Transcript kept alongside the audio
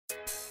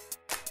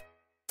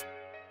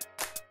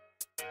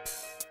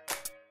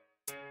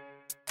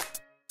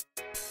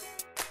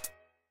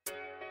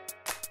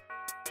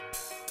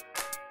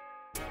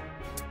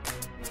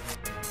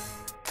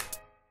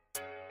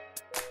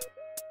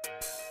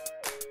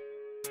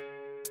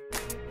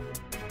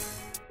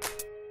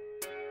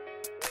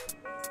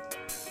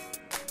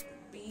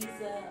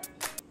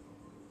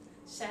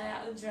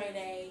another Dre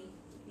Day.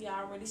 You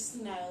already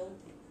know.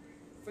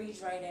 Free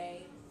Dre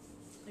Day.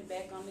 We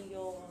back on the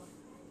yard.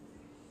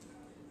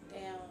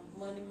 Damn,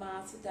 Money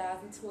Month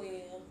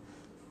 2012.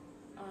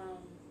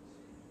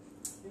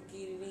 We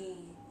get it in.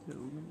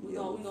 We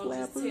gonna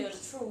just tell the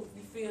truth,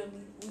 you feel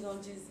me? We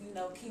gonna just,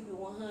 keep it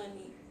 100.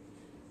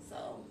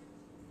 So,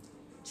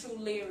 true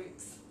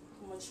lyrics.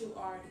 I'm a true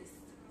artist.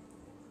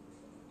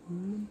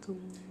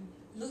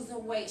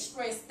 Losing weight,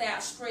 stressed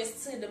out,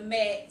 stressed to the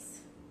max.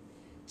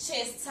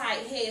 Chest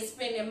tight, head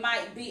spinning,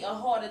 might be a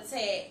heart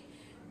attack.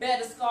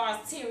 Better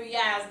scars, teary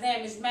eyes,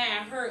 damaged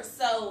mind, hurt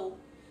soul.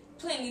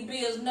 Plenty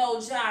bills,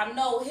 no job,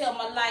 no help,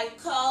 my life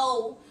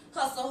cold.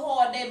 Hustle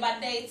hard day by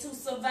day to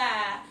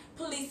survive.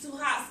 Police too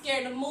hot,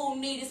 scared to move,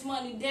 need this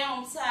money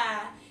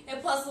downside.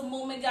 Impulsive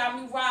movement got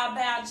me robbed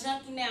by a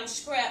junkie, now I'm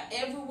scrapped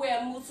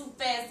everywhere. Move too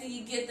fast till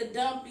you get the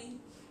dumpy.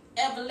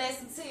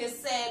 Everlasting tears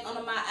sag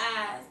under my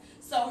eyes.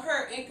 So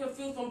hurt and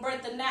confused from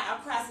birth to now, I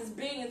crisis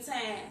billion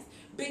times.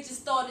 Bitches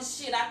started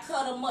shit, I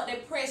cut them up, they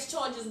pressed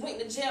charges, went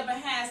to jail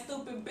behind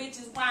stupid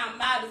bitches while I'm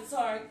out of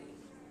Target.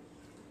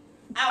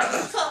 I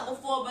was cut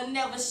before but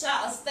never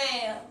shot or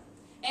stabbed.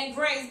 And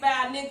grazed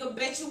by a nigga,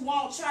 bet you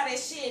won't try that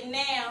shit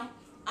now.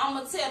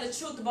 I'ma tell the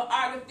truth, the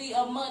biography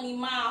of money,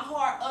 mind,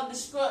 heart of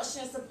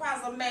destruction.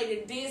 Surprised I made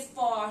it this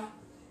far.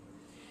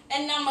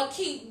 And I'ma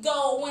keep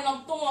going when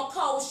I'm throwing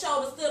cold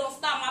shoulders. Still don't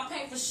stop my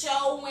pain for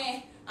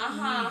showing.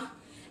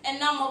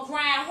 And I'ma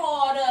grind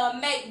harder,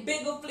 make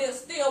bigger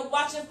flips. Still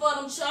watching for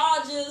them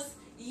charges.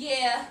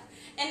 Yeah.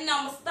 And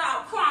I'ma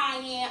stop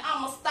crying.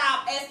 I'ma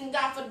stop asking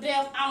God for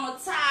death. I'ma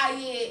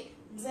tired.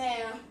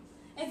 Damn.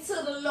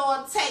 Until the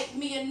Lord take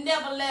me and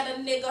never let a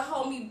nigga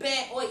hold me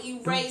back or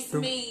erase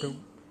me.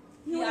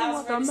 Y'all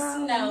already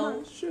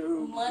know.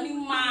 Money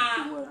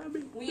mine.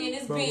 We in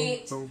this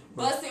bitch.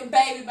 Bustin'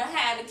 baby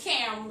behind the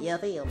camera. Yeah,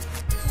 feel.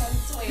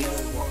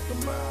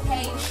 2012.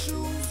 Hey.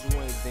 You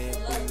ain't been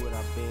through what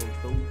I've been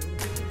through.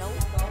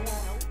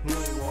 You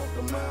ain't walked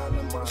a mile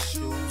in my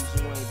shoes.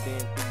 You ain't been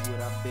through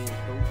what I've been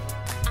through.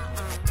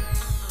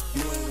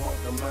 You ain't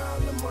walked a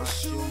mile in my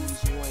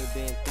shoes. You ain't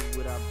been through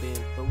what I've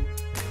been through.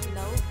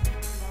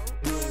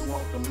 You ain't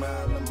walked a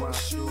mile in my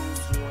shoes.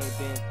 You ain't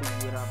been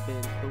through what I've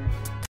been through.